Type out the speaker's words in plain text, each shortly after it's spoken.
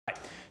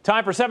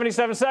Time for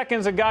 77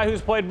 seconds. A guy who's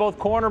played both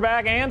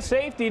cornerback and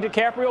safety,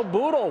 Dicaprio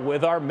Bootle,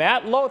 with our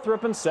Matt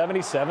Lothrop in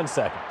 77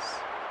 seconds.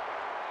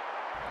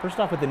 First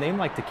off, with a name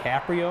like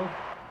DiCaprio,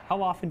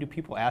 how often do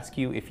people ask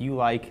you if you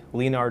like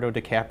Leonardo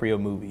DiCaprio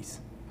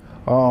movies?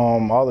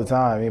 All the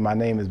time. I mean, my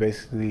name is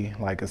basically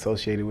like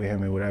associated with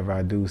him in whatever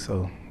I do.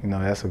 So, you know,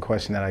 that's a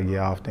question that I get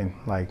often.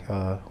 Like,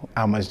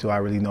 how much do I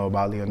really know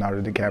about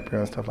Leonardo DiCaprio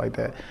and stuff like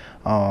that?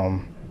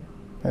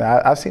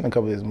 I've seen a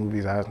couple of his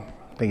movies. I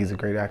think he's a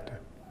great actor.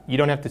 You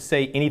don't have to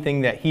say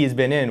anything that he has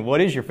been in. What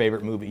is your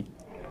favorite movie?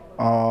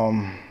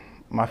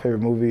 My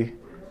favorite movie,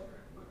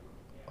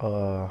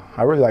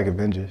 I really like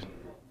Avengers.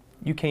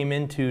 You came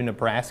into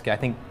Nebraska. I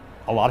think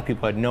a lot of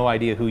people had no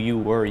idea who you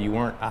were. You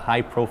weren't a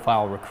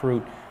high-profile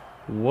recruit.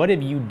 What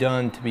have you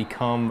done to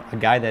become a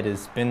guy that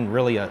has been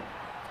really a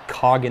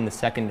cog in the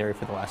secondary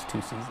for the last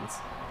 2 seasons?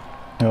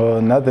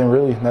 Nothing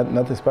really,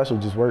 nothing special.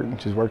 Just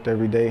worked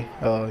every day.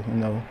 You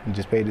know,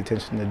 just paid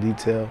attention to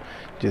detail.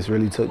 Just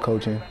really took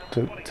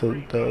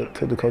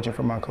the coaching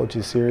from my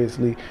coaches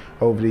seriously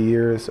over the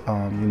years.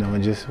 You know,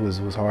 and just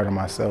was hard on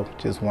myself.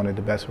 Just wanted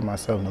the best for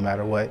myself, no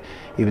matter what.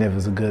 Even if it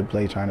was a good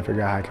play, trying to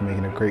figure out how I can make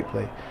it a great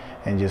play,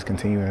 and just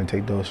continuing to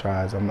take those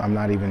strides. I'm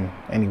not even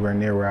anywhere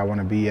near where I want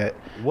to be yet.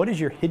 What is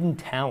your hidden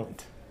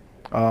talent?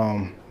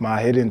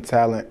 My hidden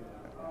talent.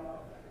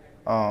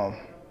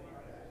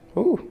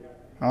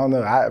 I don't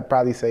know. I'd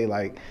probably say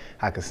like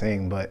I could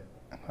sing, but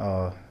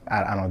I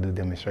don't do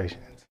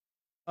demonstrations.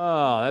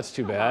 Oh, that's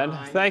too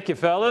bad. Thank you,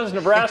 fellas.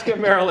 Nebraska,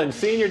 Maryland,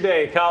 Senior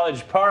Day,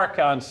 College Park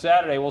on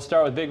Saturday. We'll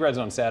start with Big Red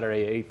Zone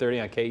Saturday at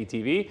 8:30 on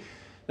KETV.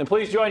 Then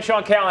please join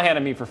Sean Callahan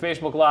and me for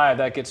Facebook Live.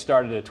 That gets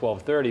started at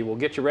 12:30. We'll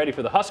get you ready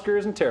for the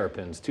Huskers and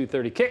Terrapins.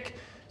 2:30 kick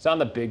is on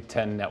the Big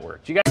Ten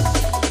Network. You guys